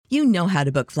You know how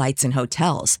to book flights and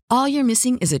hotels. All you're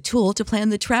missing is a tool to plan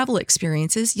the travel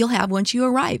experiences you'll have once you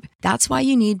arrive. That's why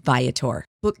you need Viator.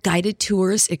 Book guided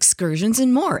tours, excursions,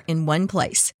 and more in one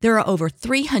place. There are over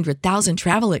 300,000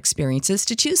 travel experiences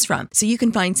to choose from, so you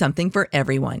can find something for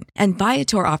everyone. And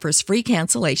Viator offers free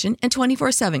cancellation and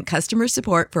 24/7 customer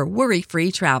support for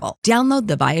worry-free travel. Download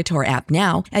the Viator app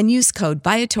now and use code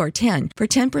Viator10 for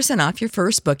 10% off your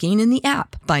first booking in the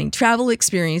app. Find travel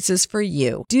experiences for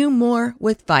you. Do more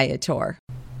with Viator.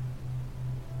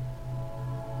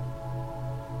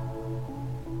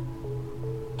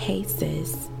 Hey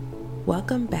sis,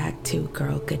 welcome back to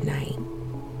Girl Goodnight.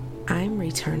 I'm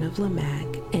Return of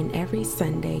Lamac, and every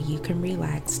Sunday you can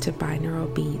relax to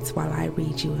binaural beats while I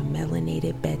read you a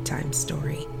melanated bedtime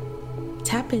story.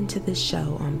 Tap into the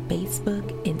show on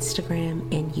Facebook,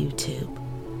 Instagram, and YouTube.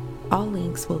 All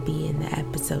links will be in the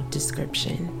episode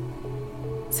description.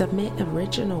 Submit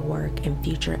original work and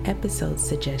future episode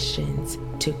suggestions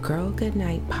to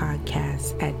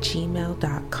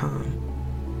girlgoodnightpodcast@gmail.com.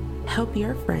 Help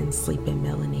your friends sleep in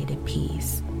melanated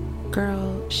peace.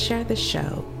 Girl, share the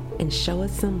show and show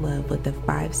us some love with a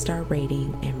 5-star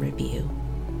rating and review.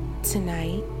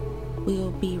 Tonight, we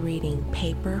will be reading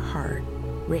Paper Heart,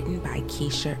 written by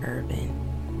Keisha Irvin.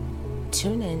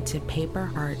 Tune in to Paper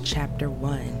Heart Chapter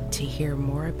 1 to hear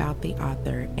more about the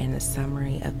author and a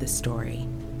summary of the story.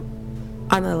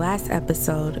 On the last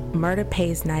episode, Murda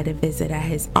pays Night a visit at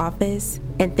his office,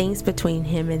 and things between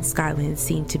him and Skyland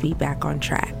seem to be back on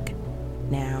track.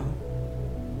 Now,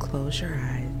 close your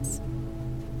eyes,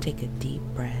 take a deep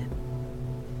breath,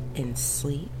 and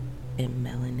sleep in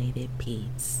melanated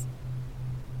peace.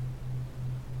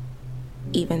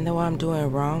 Even though I'm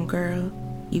doing wrong, girl,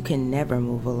 you can never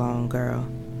move along, girl.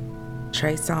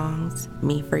 Trey Songz,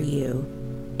 Me for You,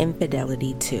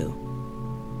 Infidelity 2.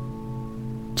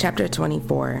 Chapter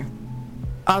 24.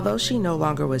 Although she no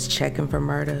longer was checking for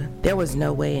Murda, there was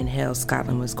no way in hell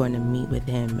Scotland was going to meet with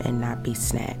him and not be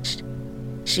snatched.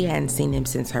 She hadn't seen him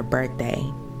since her birthday.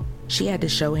 She had to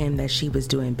show him that she was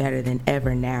doing better than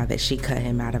ever now that she cut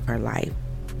him out of her life.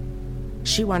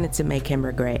 She wanted to make him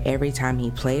regret every time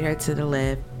he played her to the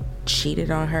left,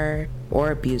 cheated on her, or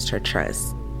abused her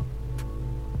trust.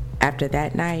 After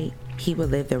that night, he would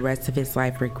live the rest of his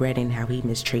life regretting how he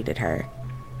mistreated her.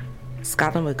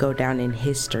 Scotland would go down in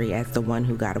history as the one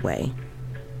who got away.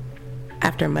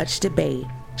 After much debate,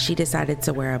 she decided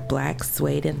to wear a black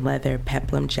suede and leather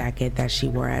peplum jacket that she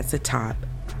wore as a top,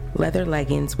 leather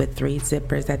leggings with 3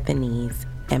 zippers at the knees,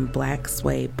 and black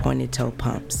suede pointed toe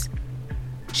pumps.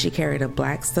 She carried a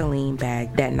black Celine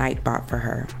bag that Night bought for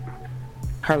her.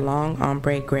 Her long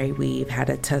ombre gray weave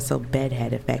had a tousled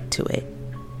bedhead effect to it.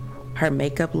 Her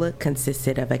makeup look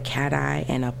consisted of a cat eye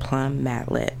and a plum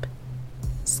matte lip.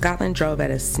 Scotland drove at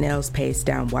a snail's pace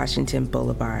down Washington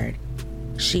Boulevard.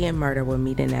 She and Murda were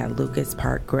meeting at Lucas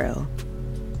Park Grill.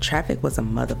 Traffic was a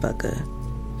motherfucker.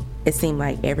 It seemed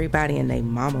like everybody and their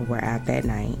mama were out that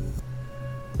night.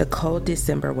 The cold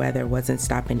December weather wasn't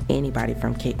stopping anybody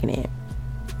from kicking it.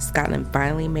 Scotland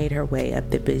finally made her way up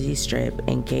the busy strip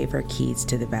and gave her keys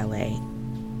to the valet.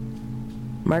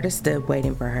 Murda stood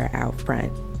waiting for her out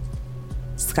front.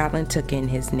 Scotland took in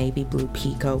his navy blue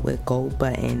pea coat with gold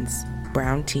buttons,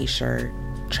 brown t-shirt,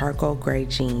 charcoal gray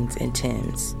jeans, and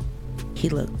Timbs. He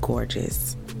looked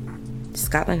gorgeous.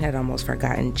 Scotland had almost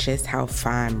forgotten just how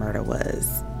fine Murda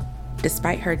was.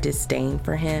 Despite her disdain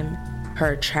for him,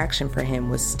 her attraction for him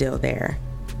was still there.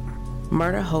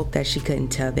 Murda hoped that she couldn't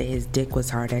tell that his dick was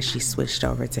hard as she switched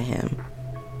over to him.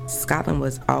 Scotland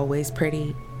was always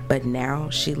pretty, but now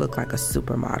she looked like a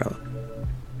supermodel.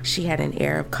 She had an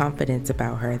air of confidence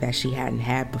about her that she hadn't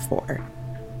had before.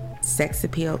 Sex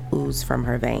appeal oozed from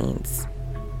her veins.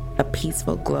 A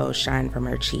peaceful glow shined from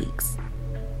her cheeks.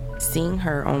 Seeing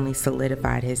her only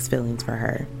solidified his feelings for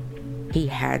her. He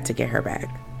had to get her back.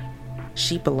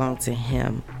 She belonged to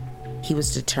him. He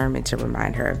was determined to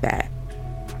remind her of that.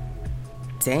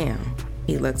 Damn,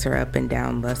 he looked her up and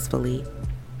down lustfully.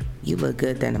 You look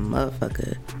good than a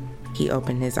motherfucker. He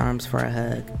opened his arms for a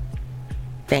hug.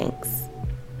 Thanks.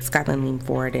 Scotland leaned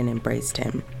forward and embraced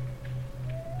him.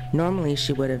 Normally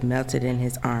she would have melted in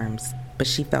his arms, but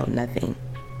she felt nothing.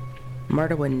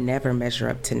 Murda would never measure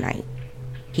up to Night.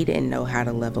 He didn't know how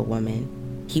to love a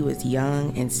woman. He was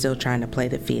young and still trying to play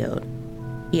the field.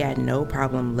 He had no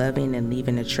problem loving and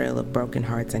leaving a trail of broken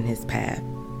hearts in his path.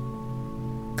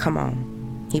 Come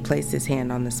on. He placed his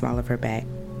hand on the small of her back.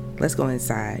 Let's go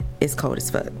inside. It's cold as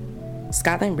fuck.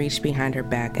 Scotland reached behind her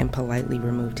back and politely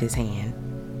removed his hand.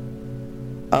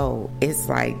 Oh, it's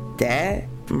like that?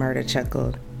 Murda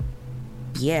chuckled.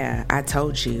 Yeah, I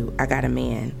told you, I got a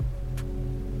man.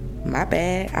 My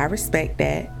bad, I respect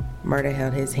that. Murda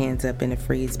held his hands up in a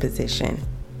freeze position.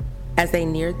 As they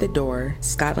neared the door,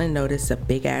 Scotland noticed a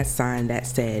big-ass sign that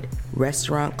said,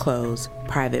 "Restaurant closed,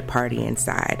 private party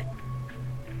inside."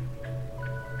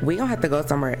 "We gonna have to go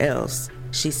somewhere else."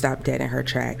 She stopped dead in her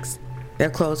tracks. "They're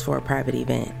closed for a private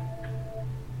event."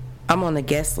 "I'm on the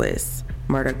guest list,"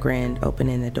 Murda grinned,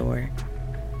 opening the door.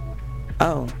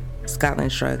 "Oh,"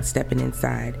 Scotland shrugged, stepping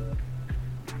inside.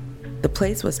 The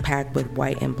place was packed with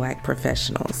white and black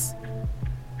professionals.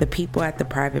 The people at the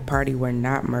private party were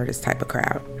not Murda's type of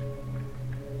crowd.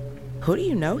 "Who do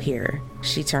you know here?"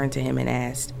 She turned to him and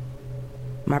asked.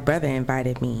 "My brother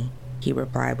invited me," he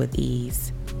replied with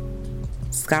ease.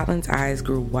 Scotland's eyes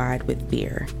grew wide with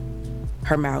fear.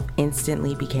 Her mouth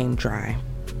instantly became dry.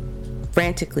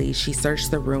 Frantically, she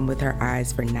searched the room with her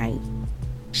eyes for Knight.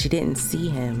 She didn't see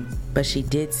him, but she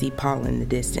did see Paul in the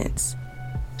distance.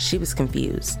 She was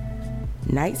confused.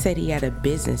 Knight said he had a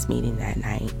business meeting that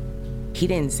night. He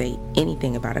didn't say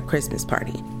anything about a Christmas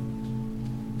party.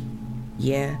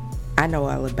 "Yeah, I know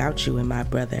all about you and my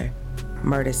brother,"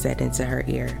 Murda said into her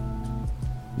ear.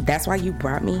 "That's why you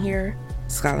brought me here?"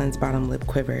 Scotland's bottom lip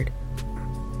quivered.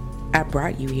 "I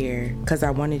brought you here because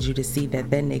I wanted you to see that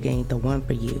nigga ain't the one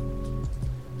for you."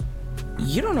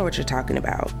 "You don't know what you're talking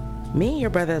about. Me and your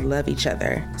brother love each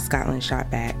other," Scotland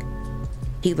shot back.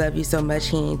 "He love you so much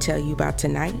he ain't tell you about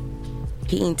tonight?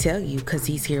 He ain't tell you because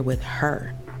he's here with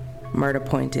her." Murda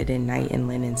pointed in Knight and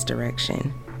Lennon's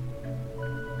direction.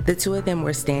 The two of them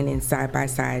were standing side by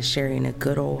side, sharing a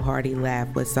good old hearty laugh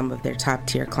with some of their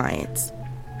top-tier clients.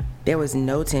 There was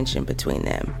no tension between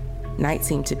them. Knight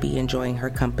seemed to be enjoying her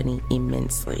company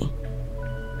immensely.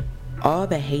 All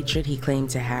the hatred he claimed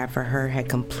to have for her had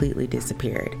completely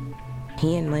disappeared.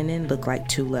 He and Lennon looked like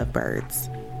two lovebirds.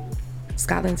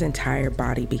 Scotland's entire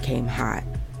body became hot.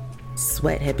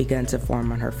 Sweat had begun to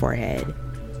form on her forehead.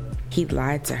 He'd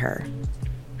lied to her.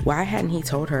 Why hadn't he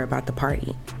told her about the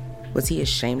party? Was he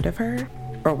ashamed of her,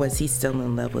 or was he still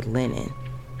in love with Lennon?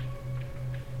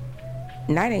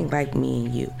 "Knight ain't like me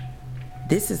and you.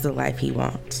 This is the life he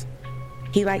wants.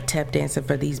 He like tap dancing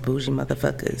for these bougie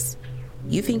motherfuckers.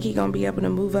 You think he gonna be able to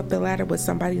move up the ladder with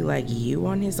somebody like you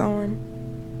on his arm?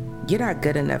 You're not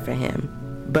good enough for him,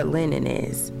 but Lennon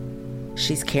is.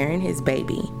 She's carrying his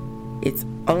baby. It's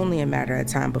only a matter of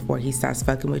time before he stops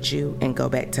fucking with you and go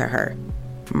back to her."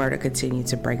 Murda continued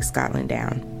to break Scotland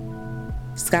down.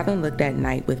 Scotland looked at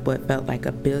Knight with what felt like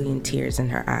a billion tears in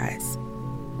her eyes.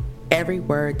 Every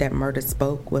word that Murda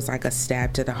spoke was like a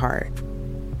stab to the heart.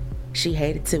 She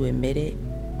hated to admit it,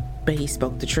 but he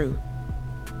spoke the truth.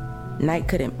 Knight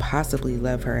couldn't possibly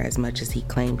love her as much as he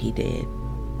claimed he did.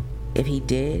 If he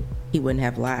did, he wouldn't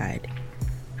have lied.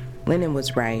 Lennon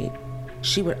was right.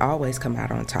 She would always come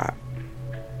out on top.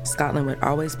 Scotland would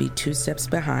always be 2 steps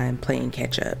behind, playing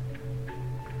catch-up.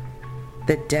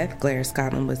 The death glare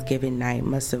Scotland was giving Knight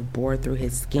must have bored through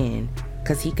his skin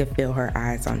because he could feel her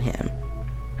eyes on him.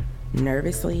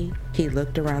 Nervously, he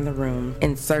looked around the room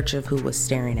in search of who was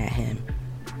staring at him.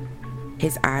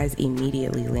 His eyes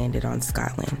immediately landed on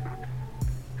Scotland.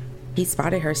 He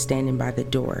spotted her standing by the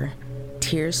door.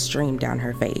 Tears streamed down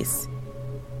her face.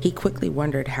 He quickly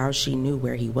wondered how she knew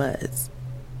where he was.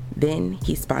 Then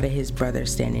he spotted his brother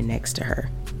standing next to her.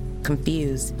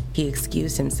 Confused, he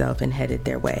excused himself and headed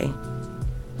their way.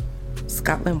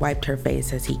 Scotland wiped her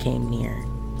face as he came near.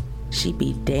 She'd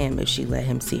be damned if she let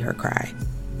him see her cry.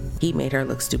 He made her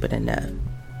look stupid enough.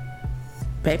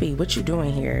 "Baby, what you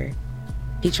doing here?"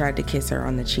 He tried to kiss her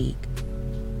on the cheek.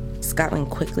 Scotland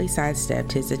quickly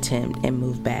sidestepped his attempt and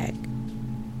moved back.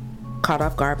 Caught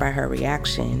off guard by her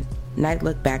reaction, Knight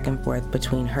looked back and forth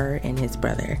between her and his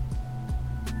brother.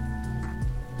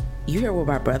 "You here with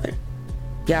my brother?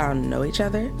 Y'all know each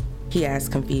other?" he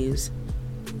asked, confused.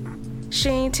 "She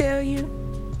ain't tell you?"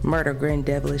 Murda grinned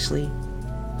devilishly.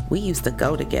 "We used to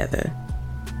go together."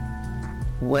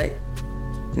 "What?"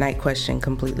 Knight questioned,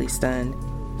 completely stunned.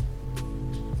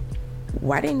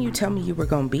 "Why didn't you tell me you were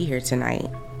gonna be here tonight?"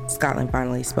 Scotland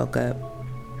finally spoke up.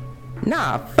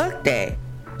 "Nah, fuck that.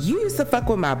 You used to fuck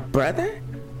with my brother?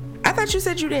 I thought you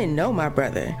said you didn't know my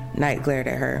brother." Knight glared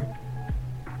at her.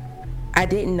 "I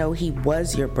didn't know he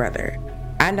was your brother.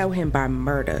 I know him by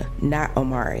Murda, not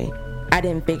Omari. I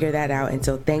didn't figure that out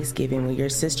until Thanksgiving when your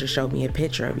sister showed me a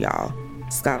picture of y'all."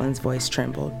 Scotland's voice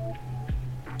trembled.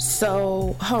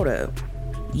 "So, hold up.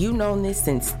 You known this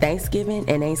since Thanksgiving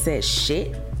and ain't said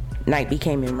shit?" Knight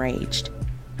became enraged.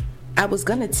 "I was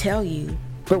gonna tell you,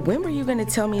 but when were you gonna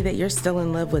tell me that you're still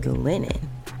in love with Lennon?"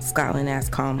 Scotland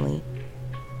asked calmly.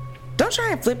 "Don't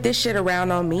try and flip this shit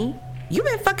around on me. You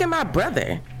been fucking my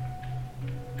brother."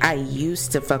 "I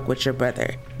used to fuck with your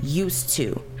brother. Used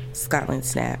to," Scotland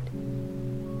snapped.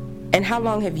 And how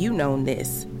long have you known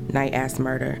this? Knight asked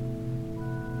Murder.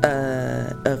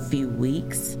 A few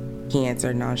weeks, he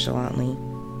answered nonchalantly.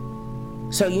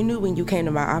 So you knew when you came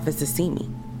to my office to see me?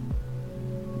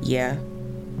 Yeah,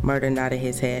 Murder nodded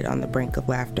his head on the brink of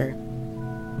laughter.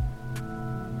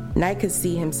 Knight could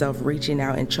see himself reaching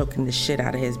out and choking the shit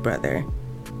out of his brother.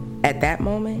 At that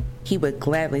moment, he would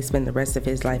gladly spend the rest of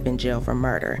his life in jail for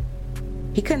murder.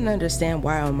 He couldn't understand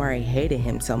why Omari hated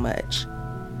him so much.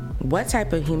 What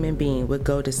type of human being would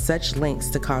go to such lengths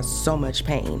to cause so much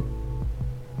pain?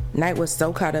 Knight was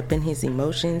so caught up in his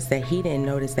emotions that he didn't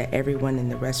notice that everyone in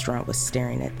the restaurant was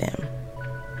staring at them.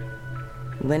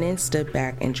 Lennon stood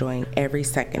back, enjoying every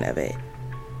second of it.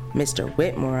 Mr.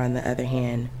 Whitmore, on the other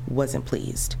hand, wasn't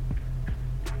pleased.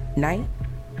 Knight,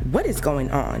 what is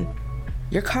going on?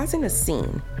 You're causing a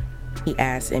scene, he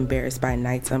asked, embarrassed by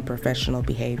Knight's unprofessional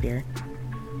behavior.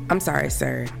 I'm sorry,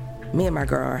 sir. Me and my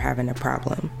girl are having a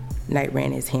problem. Knight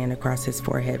ran his hand across his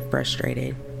forehead,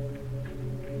 frustrated.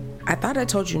 I thought I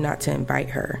told you not to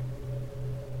invite her.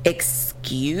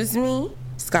 Excuse me?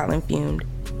 Scotland fumed.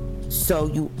 So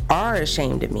you are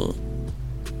ashamed of me.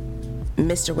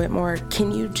 Mr. Whitmore,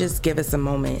 can you just give us a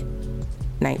moment?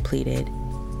 Knight pleaded.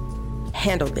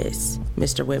 Handle this,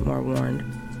 Mr. Whitmore warned.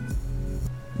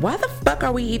 Why the fuck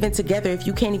are we even together if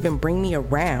you can't even bring me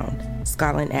around?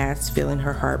 Scotland asked, feeling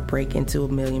her heart break into a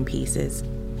million pieces.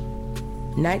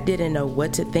 Knight didn't know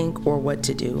what to think or what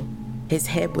to do. His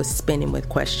head was spinning with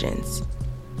questions.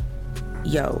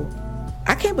 Yo,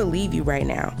 I can't believe you right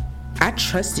now. I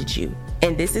trusted you,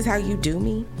 and this is how you do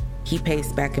me? He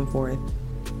paced back and forth.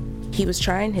 He was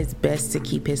trying his best to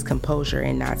keep his composure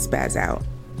and not spaz out.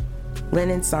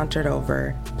 Lennon sauntered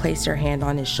over, placed her hand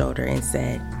on his shoulder, and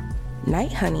said,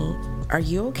 Knight, honey, are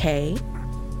you okay?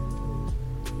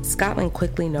 Scotland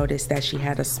quickly noticed that she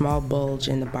had a small bulge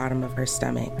in the bottom of her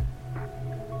stomach.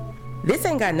 This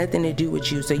ain't got nothing to do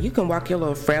with you, so you can walk your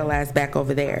little frail ass back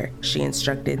over there, she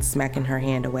instructed, smacking her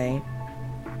hand away.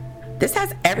 This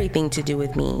has everything to do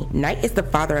with me. Knight is the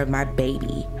father of my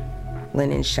baby,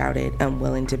 Lennon shouted,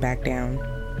 unwilling to back down.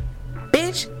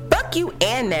 Bitch, fuck you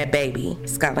and that baby,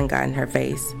 Scotland got in her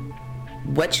face.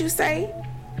 What you say?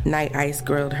 Knight ice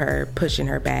grilled her, pushing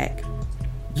her back.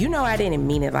 You know I didn't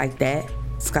mean it like that.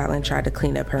 Scotland tried to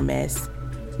clean up her mess.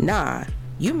 Nah,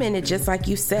 you meant it just like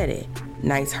you said it.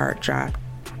 Knight's heart dropped.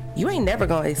 You ain't never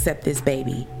gonna accept this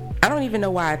baby. I don't even know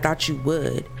why I thought you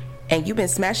would. And you been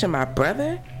smashing my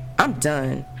brother? I'm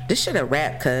done. This shit a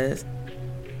wrap, cuz.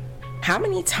 How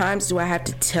many times do I have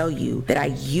to tell you that I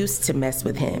used to mess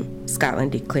with him?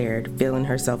 Scotland declared, feeling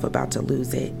herself about to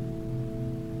lose it.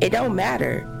 It don't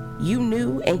matter. You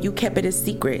knew and you kept it a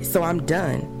secret, so I'm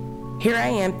done. Here I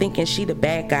am thinking she the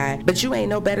bad guy, but you ain't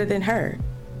no better than her.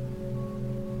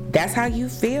 That's how you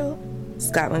feel?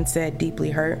 Scotland said, deeply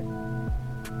hurt.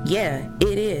 Yeah,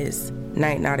 it is,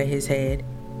 Knight nodded his head.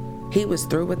 He was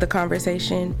through with the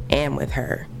conversation and with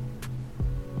her.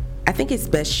 I think it's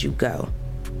best you go.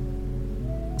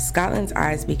 Scotland's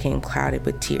eyes became clouded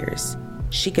with tears.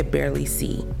 She could barely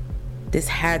see. This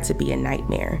had to be a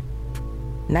nightmare.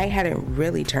 Knight hadn't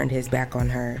really turned his back on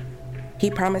her. He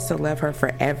promised to love her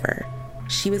forever.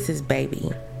 She was his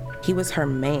baby. He was her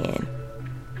man.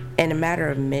 In a matter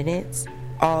of minutes,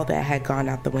 all that had gone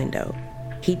out the window.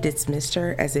 He dismissed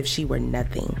her as if she were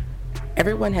nothing.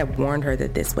 Everyone had warned her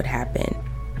that this would happen,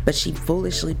 but she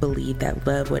foolishly believed that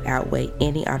love would outweigh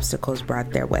any obstacles brought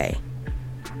their way.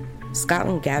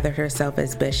 Scotland gathered herself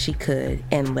as best she could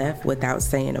and left without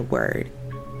saying a word.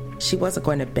 She wasn't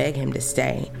going to beg him to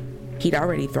stay. He'd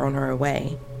already thrown her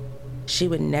away. She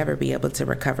would never be able to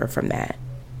recover from that.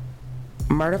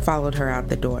 Murder followed her out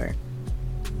the door.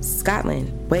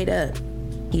 Scotland, wait up.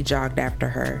 He jogged after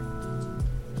her.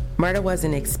 Murder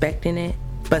wasn't expecting it,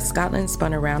 but Scotland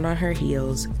spun around on her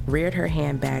heels, reared her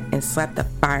hand back, and slapped the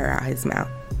fire out his mouth.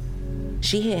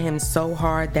 She hit him so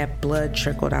hard that blood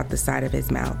trickled out the side of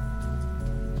his mouth.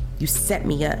 You set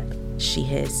me up, she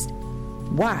hissed.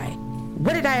 Why?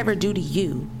 What did I ever do to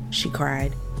you? She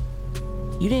cried.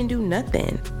 You didn't do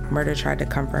nothing, Murder tried to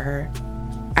comfort her.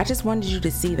 I just wanted you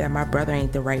to see that my brother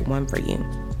ain't the right one for you.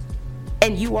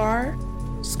 And you are?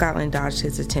 Scotland dodged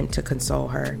his attempt to console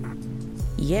her.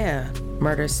 Yeah,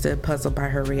 Murder stood puzzled by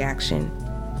her reaction.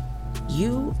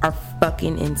 You are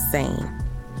fucking insane.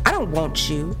 I don't want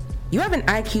you. You have an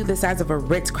IQ the size of a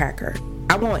Ritz cracker.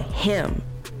 I want him.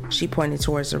 She pointed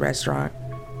towards the restaurant.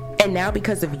 And now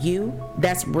because of you,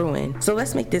 that's ruined. So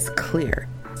let's make this clear.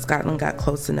 Scotland got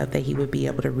close enough that he would be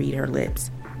able to read her lips.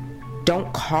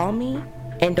 Don't call me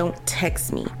and don't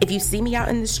text me. If you see me out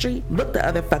in the street, look the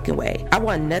other fucking way. I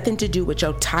want nothing to do with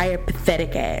your tired,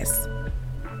 pathetic ass.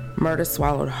 Murder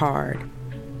swallowed hard.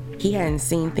 He hadn't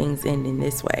seen things end in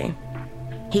this way.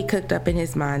 He cooked up in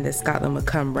his mind that Scotland would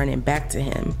come running back to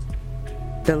him.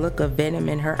 The look of venom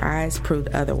in her eyes proved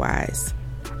otherwise.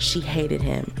 She hated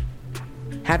him.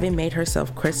 Having made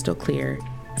herself crystal clear,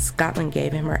 Scotland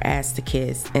gave him her ass to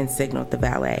kiss and signaled the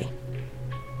valet.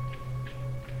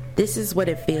 This is what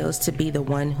it feels to be the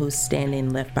one who's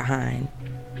standing left behind.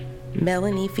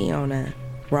 Melanie Fiona,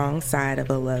 Wrong Side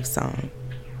of a Love Song.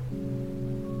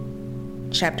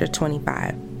 Chapter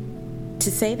 25. To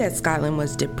say that Scotland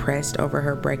was depressed over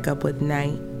her breakup with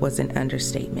Knight was an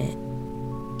understatement.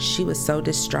 She was so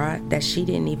distraught that she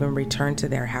didn't even return to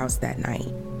their house that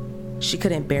night. She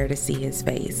couldn't bear to see his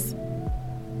face.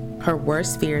 Her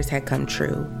worst fears had come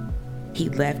true. He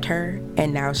left her,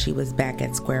 and now she was back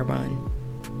at square one.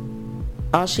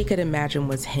 All she could imagine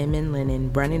was him and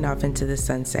Lennon running off into the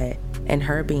sunset and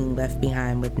her being left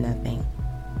behind with nothing.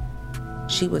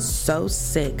 She was so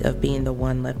sick of being the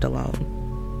one left alone.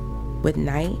 With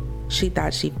Knight, she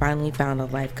thought she finally found a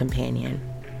life companion.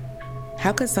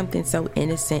 How could something so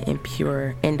innocent and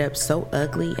pure end up so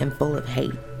ugly and full of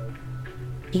hate?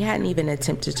 He hadn't even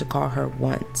attempted to call her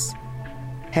once.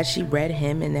 Had she read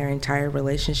him and their entire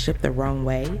relationship the wrong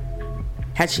way?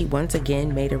 Had she once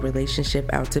again made a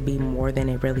relationship out to be more than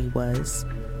it really was?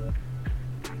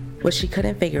 What she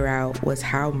couldn't figure out was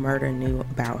how Murda knew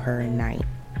about her and Knight.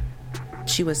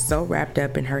 She was so wrapped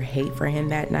up in her hate for him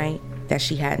that night that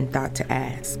she hadn't thought to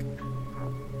ask.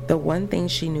 The one thing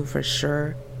she knew for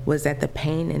sure was that the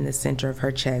pain in the center of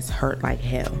her chest hurt like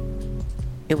hell.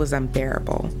 It was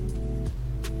unbearable.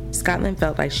 Scotland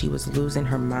felt like she was losing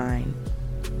her mind.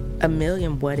 A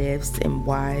million what-ifs and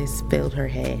whys filled her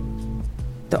head.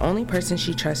 The only person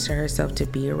she trusted herself to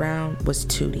be around was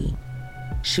Tootie.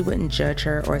 She wouldn't judge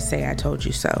her or say, "I told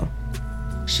you so."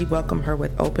 She welcomed her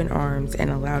with open arms and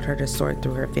allowed her to sort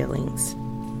through her feelings.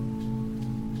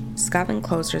 Scotland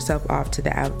closed herself off to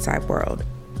the outside world.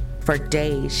 For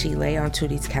days, she lay on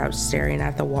Tootie's couch staring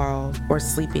at the wall or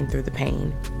sleeping through the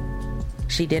pain.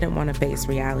 She didn't want to face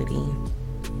reality.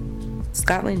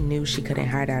 Scotland knew she couldn't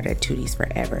hide out at Tootie's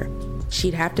forever.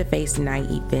 She'd have to face Knight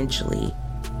eventually.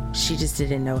 She just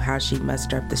didn't know how she'd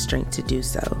muster up the strength to do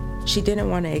so. She didn't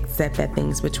want to accept that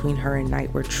things between her and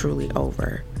Knight were truly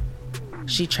over.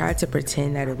 She tried to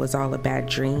pretend that it was all a bad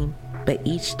dream, but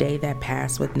each day that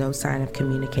passed with no sign of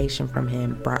communication from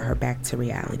him brought her back to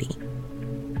reality.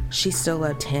 She still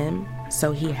loved him,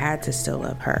 so he had to still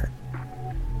love her.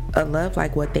 A love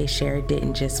like what they shared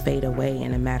didn't just fade away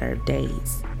in a matter of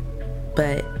days.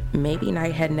 But maybe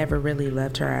Knight had never really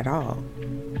loved her at all.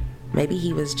 Maybe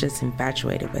he was just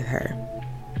infatuated with her.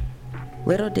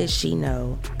 Little did she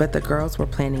know, but the girls were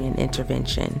planning an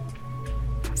intervention.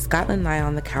 Scotland lay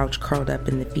on the couch curled up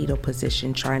in the fetal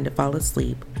position trying to fall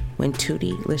asleep when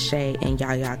Tootie, Lachey, and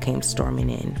Yaya came storming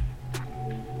in.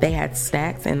 They had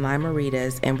snacks and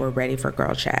limeritas and were ready for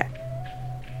girl chat.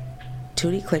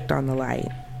 Tootie clicked on the light.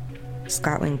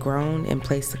 Scotland groaned and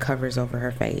placed the covers over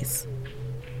her face.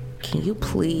 "Can you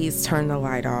please turn the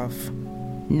light off?"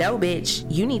 "No, bitch,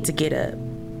 you need to get up."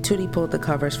 Tootie pulled the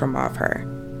covers from off her.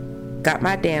 "Got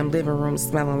my damn living room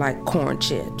smelling like corn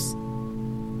chips."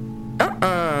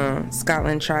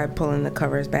 Scotland tried pulling the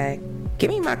covers back. "Give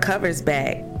me my covers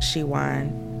back," she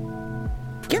whined.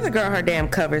 "Give the girl her damn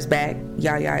covers back,"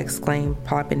 Yaya exclaimed,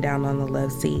 plopping down on the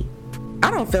love seat.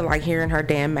 "I don't feel like hearing her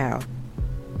damn mouth."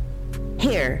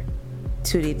 "Here."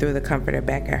 Tootie threw the comforter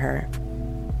back at her.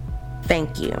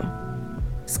 "Thank you."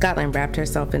 Scotland wrapped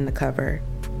herself in the cover.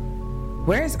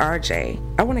 "Where's RJ?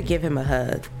 I want to give him a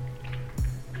hug."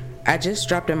 "I just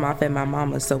dropped him off at my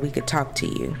mama's so we could talk to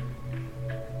you."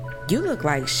 "You look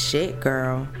like shit,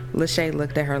 girl." Lachey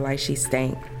looked at her like she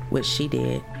stank, which she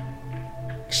did.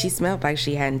 She smelled like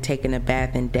she hadn't taken a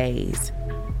bath in days.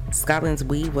 Scotland's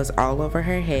weave was all over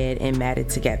her head and matted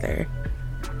together.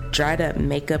 Dried up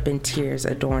makeup and tears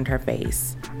adorned her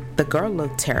face. The girl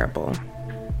looked terrible.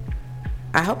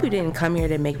 "I hope you didn't come here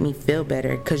to make me feel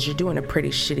better, because you're doing a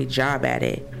pretty shitty job at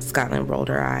it." Scotland rolled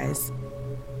her eyes.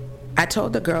 "I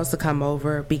told the girls to come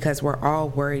over because we're all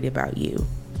worried about you."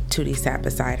 Tootie sat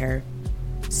beside her.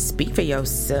 "Speak for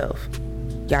yourself."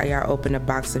 Yaya opened a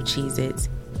box of Cheez-Its.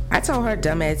 "I told her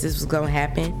dumbass this was gonna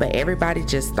happen, but everybody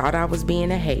just thought I was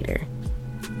being a hater."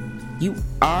 "You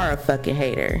are a fucking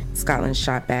hater," Scotland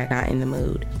shot back, not in the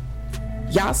mood.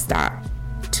 "Y'all stop,"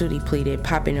 Tootie pleaded,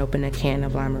 popping open a can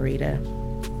of limerita.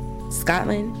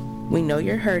 "Scotland, we know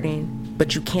you're hurting,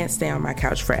 but you can't stay on my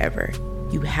couch forever.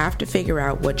 You have to figure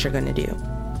out what you're gonna do.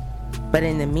 But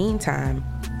in the meantime,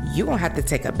 you gonna have to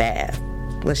take a bath."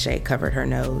 Lachey covered her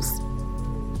nose.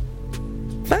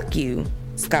 "Fuck you."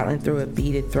 Scotland threw a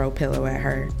beaded throw pillow at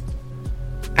her.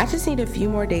 I just need a few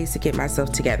more days to get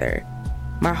myself together.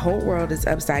 My whole world is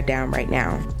upside down right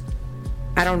now.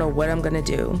 I don't know what I'm gonna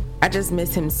do. I just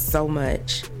miss him so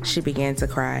much." She began to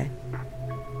cry.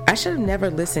 I should have never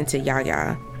listened to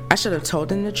Yaya. I should have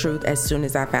told him the truth as soon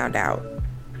as I found out.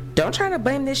 "Don't try to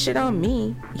blame this shit on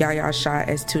me," Yaya shot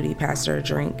as Tootie passed her a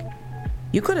drink.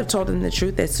 "You could have told him the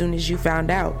truth as soon as you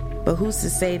found out, but who's to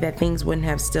say that things wouldn't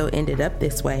have still ended up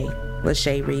this way?"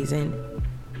 Lachey reasoned.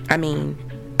 "I mean,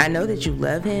 I know that you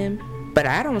love him, but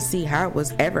I don't see how it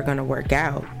was ever gonna work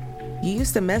out. You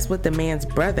used to mess with the man's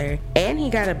brother, and he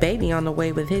got a baby on the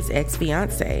way with his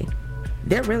ex-fiance.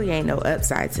 There really ain't no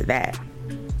upside to that."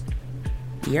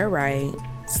 "You're right,"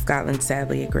 Scotland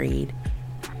sadly agreed.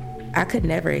 "I could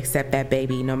never accept that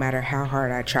baby no matter how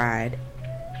hard I tried.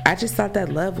 I just thought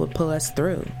that love would pull us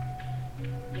through."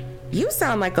 "You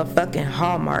sound like a fucking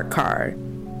Hallmark card.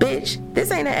 Bitch,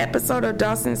 this ain't an episode of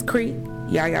Dawson's Creek,"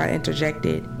 Yaya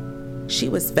interjected. She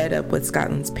was fed up with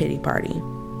Scotland's pity party.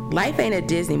 "Life ain't a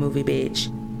Disney movie, bitch.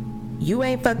 You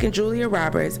ain't fucking Julia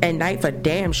Roberts, and Knight for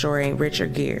damn sure ain't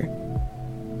Richard Gere."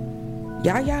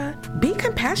 "Yaya, be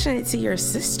compassionate to your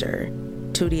sister,"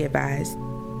 Tootie advised.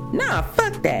 "Nah,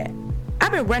 fuck that.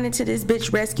 I've been running to this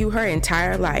bitch rescue her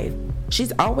entire life.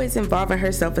 She's always involving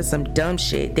herself in some dumb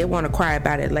shit they want to cry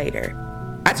about it later.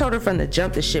 I told her from the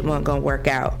jump the shit wasn't gonna work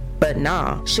out, but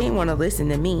nah, she ain't want to listen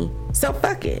to me, so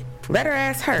fuck it. Let her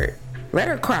ass hurt. Let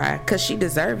her cry, cause she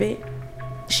deserve it.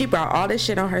 She brought all this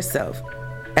shit on herself."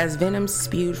 As venom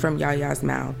spewed from Yaya's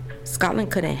mouth,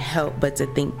 Scotland couldn't help but to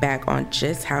think back on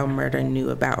just how Murda knew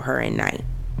about her and Knight.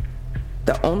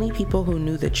 The only people who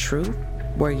knew the truth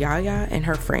were Yaya and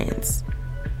her friends.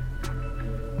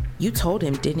 "You told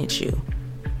him, didn't you?"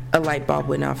 A light bulb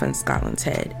went off in Scotland's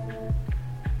head.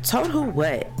 "Told who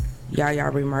what?" Yaya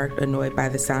remarked, annoyed by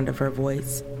the sound of her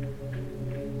voice.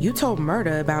 "You told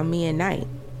Murda about me and Knight."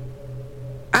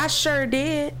 "I sure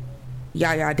did."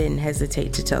 Yaya didn't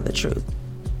hesitate to tell the truth.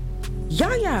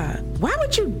 "Yaya, why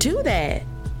would you do that?"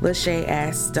 Lachey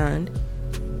asked, stunned.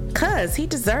 "'Cause he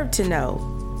deserved to know.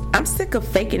 I'm sick of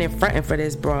faking and fronting for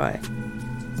this broad.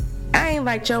 I ain't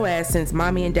liked your ass since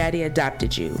mommy and daddy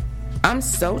adopted you. I'm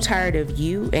so tired of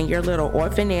you and your little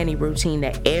orphan nanny routine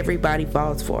that everybody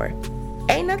falls for.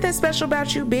 Ain't nothing special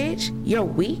about you, bitch. You're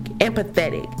weak and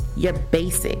pathetic. You're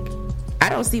basic. I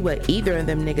don't see what either of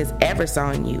them niggas ever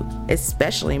saw in you,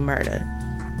 especially Murda.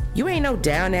 You ain't no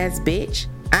down-ass bitch.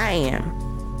 I am.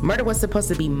 Murda was supposed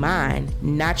to be mine,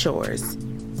 not yours.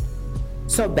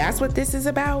 So that's what this is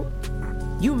about?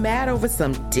 You mad over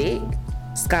some dick?"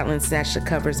 Scotland snatched the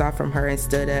covers off from her and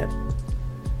stood up.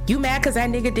 "You mad cause that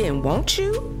nigga didn't want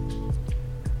you?"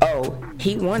 "Oh,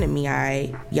 he wanted me,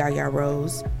 aight." Yaya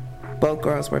rose. Both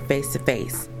girls were face to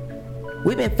face.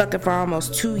 "We've been fucking for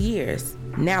almost 2 years.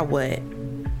 Now what?"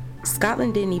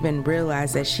 Scotland didn't even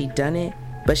realize that she'd done it,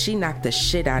 but she knocked the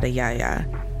shit out of Yaya.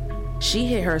 She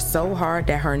hit her so hard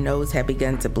that her nose had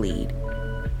begun to bleed.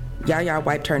 Yaya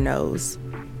wiped her nose.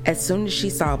 As soon as she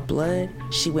saw blood,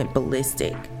 she went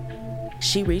ballistic.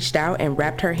 She reached out and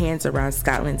wrapped her hands around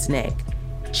Scotland's neck.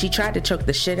 She tried to choke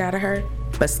the shit out of her,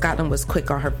 but Scotland was quick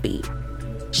on her feet.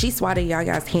 She swatted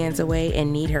Yaya's hands away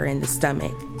and kneed her in the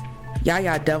stomach.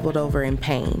 Yaya doubled over in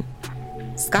pain.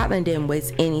 Scotland didn't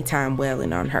waste any time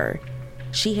wailing on her.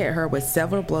 She hit her with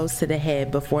several blows to the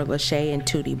head before Lachey and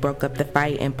Tootie broke up the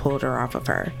fight and pulled her off of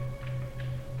her.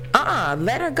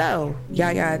 Let her go.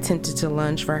 Yaya attempted to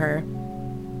lunge for her.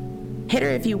 "Hit her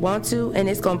if you want to, and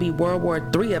it's gonna be World War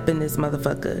III up in this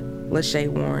motherfucker," Lachey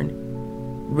warned.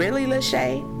 "Really,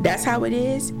 Lachey? That's how it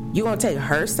is? You gonna take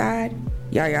her side?"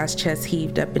 Yaya's chest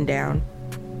heaved up and down.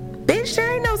 "Bitch, there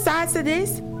ain't no sides to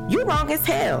this. You wrong as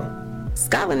hell.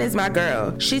 Scotland is my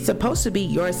girl. She's supposed to be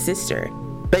your sister.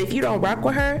 But if you don't rock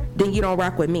with her, then you don't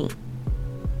rock with me."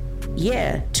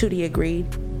 "Yeah," Tootie agreed.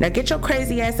 "Now get your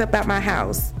crazy ass up out my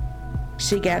house."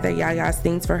 She gathered Yaya's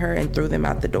things for her and threw them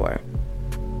out the door.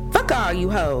 "Fuck all you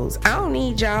hoes. I don't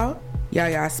need y'all,"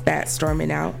 Yaya spat,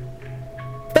 storming out.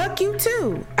 "Fuck you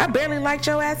too. I barely liked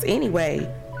your ass anyway."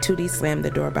 Tootie slammed the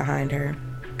door behind her.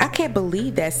 "I can't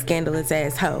believe that scandalous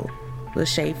ass hoe."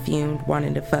 Lachey fumed,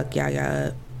 wanting to fuck Yaya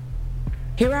up.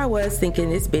 "Here I was thinking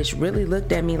this bitch really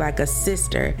looked at me like a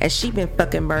sister and she been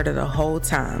fucking Murda the whole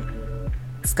time."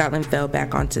 Scotland fell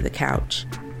back onto the couch.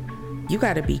 "You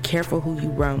gotta be careful who you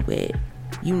run with.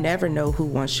 You never know who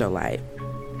wants your life."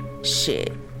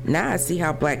 "Shit, now I see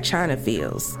how Black China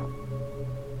feels."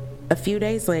 A few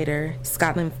days later,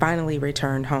 Scotland finally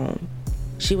returned home.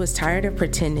 She was tired of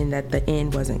pretending that the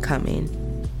end wasn't coming.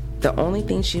 The only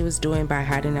thing she was doing by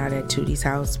hiding out at Tootie's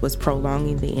house was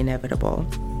prolonging the inevitable.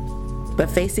 But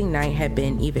facing Knight had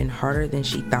been even harder than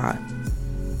she thought.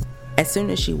 As soon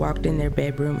as she walked in their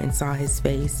bedroom and saw his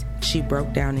face, she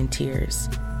broke down in tears.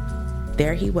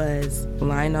 There he was,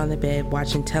 lying on the bed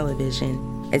watching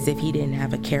television as if he didn't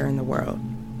have a care in the world.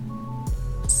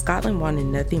 Scotland wanted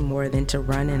nothing more than to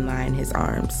run and lie in his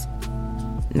arms.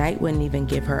 Knight wouldn't even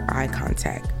give her eye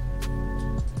contact.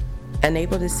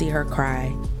 Unable to see her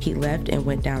cry, he left and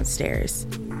went downstairs.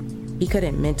 He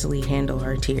couldn't mentally handle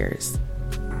her tears.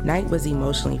 Knight was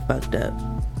emotionally fucked up.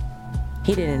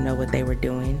 He didn't know what they were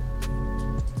doing.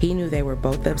 He knew they were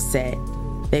both upset.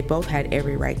 They both had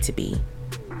every right to be.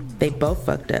 They both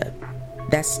fucked up.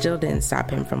 That still didn't stop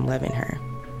him from loving her.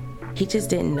 He just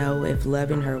didn't know if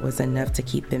loving her was enough to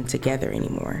keep them together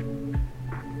anymore.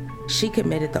 She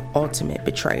committed the ultimate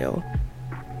betrayal.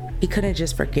 He couldn't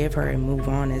just forgive her and move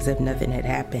on as if nothing had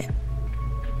happened.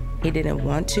 He didn't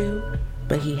want to,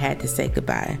 but he had to say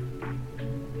goodbye.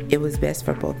 It was best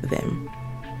for both of them.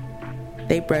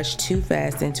 They brushed too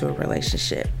fast into a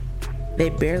relationship. They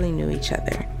barely knew each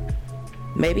other.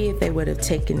 Maybe if they would have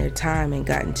taken their time and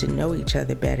gotten to know each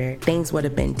other better, things would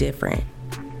have been different.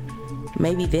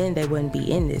 Maybe then they wouldn't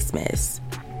be in this mess.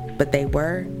 But they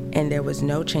were, and there was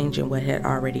no change in what had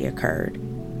already occurred.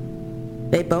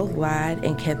 They both lied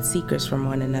and kept secrets from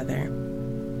one another.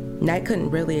 Knight couldn't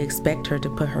really expect her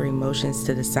to put her emotions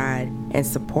to the side and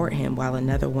support him while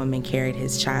another woman carried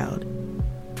his child.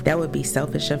 That would be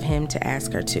selfish of him to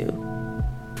ask her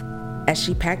to. As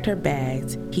she packed her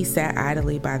bags, he sat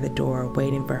idly by the door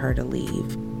waiting for her to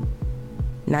leave.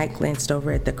 Knight glanced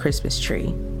over at the Christmas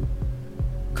tree.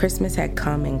 Christmas had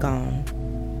come and gone.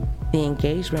 The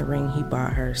engagement ring he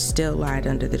bought her still lied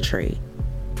under the tree.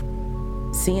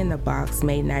 Seeing the box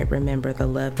made Knight remember the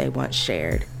love they once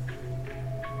shared.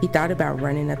 He thought about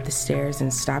running up the stairs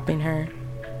and stopping her,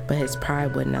 but his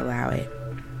pride wouldn't allow it.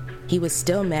 He was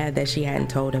still mad that she hadn't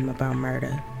told him about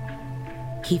Murda.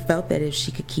 He felt that if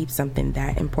she could keep something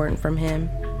that important from him,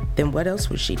 then what else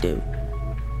would she do?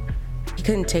 He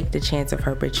couldn't take the chance of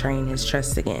her betraying his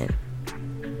trust again.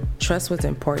 Trust was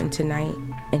important to Knight,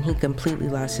 and he completely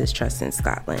lost his trust in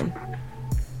Scotland.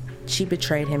 She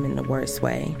betrayed him in the worst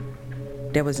way.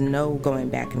 There was no going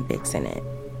back and fixing it.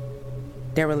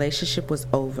 Their relationship was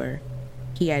over.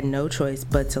 He had no choice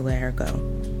but to let her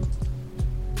go.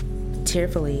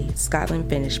 Tearfully, Scotland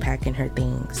finished packing her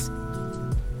things.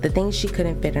 The things she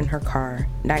couldn't fit in her car,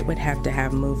 Knight would have to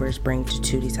have movers bring to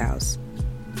Tootie's house.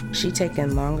 She'd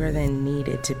taken longer than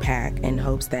needed to pack in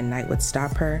hopes that Knight would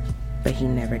stop her, but he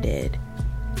never did.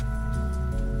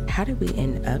 How did we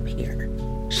end up here?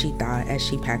 She thought as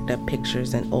she packed up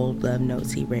pictures and old love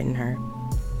notes he'd written her.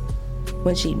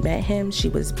 When she met him, she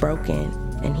was broken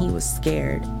and he was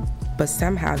scared, but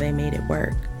somehow they made it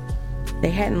work. They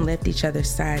hadn't left each other's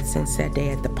side since that day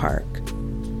at the park.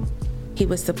 He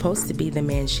was supposed to be the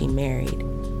man she married.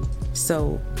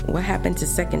 So what happened to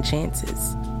second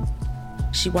chances?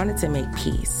 She wanted to make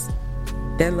peace.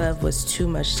 Their love was too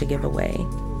much to give away.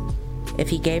 If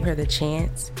he gave her the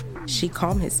chance, she'd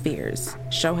calm his fears,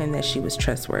 show him that she was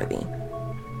trustworthy.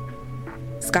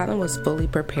 Scotland was fully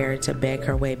prepared to beg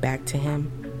her way back to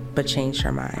him, but changed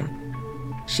her mind.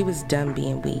 She was done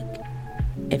being weak.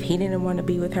 If he didn't want to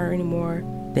be with her anymore,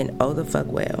 then oh the fuck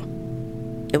well.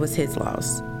 It was his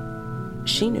loss.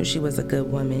 She knew she was a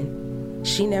good woman.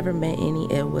 She never meant any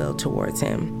ill will towards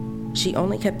him. She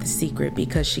only kept the secret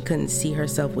because she couldn't see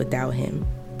herself without him.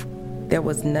 There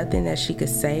was nothing that she could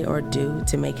say or do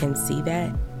to make him see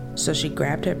that, so she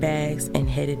grabbed her bags and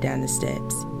headed down the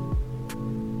steps.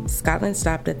 Scotland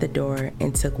stopped at the door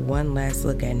and took one last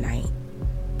look at Knight.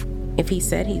 If he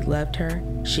said he loved her,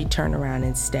 she'd turn around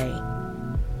and stay.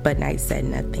 But Knight said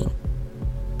nothing.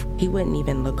 He wouldn't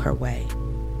even look her way.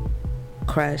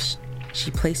 Crushed,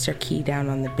 she placed her key down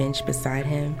on the bench beside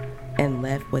him and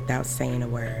left without saying a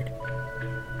word.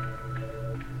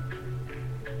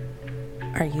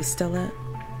 Are you still up?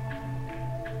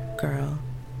 Girl,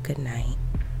 good night.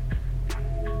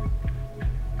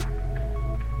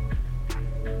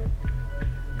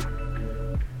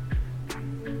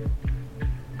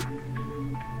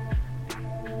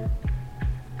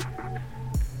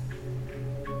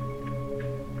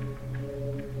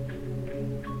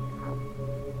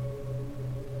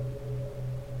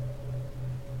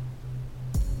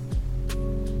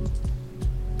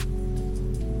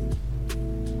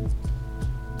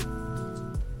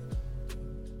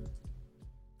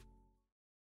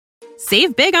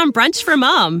 Save big on brunch for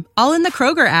mom, all in the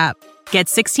Kroger app. Get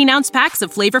 16-ounce packs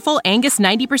of flavorful Angus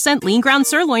 90% lean ground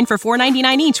sirloin for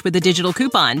 $4.99 each with a digital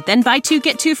coupon. Then buy 2,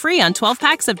 get 2 free on 12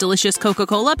 packs of delicious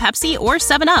Coca-Cola, Pepsi, or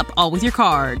 7-Up, all with your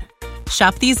card.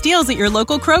 Shop these deals at your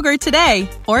local Kroger today,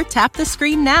 or tap the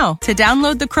screen now to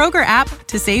download the Kroger app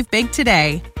to save big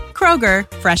today. Kroger,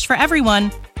 fresh for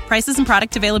everyone. Prices and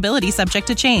product availability subject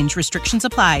to change. Restrictions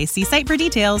apply. See site for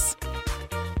details.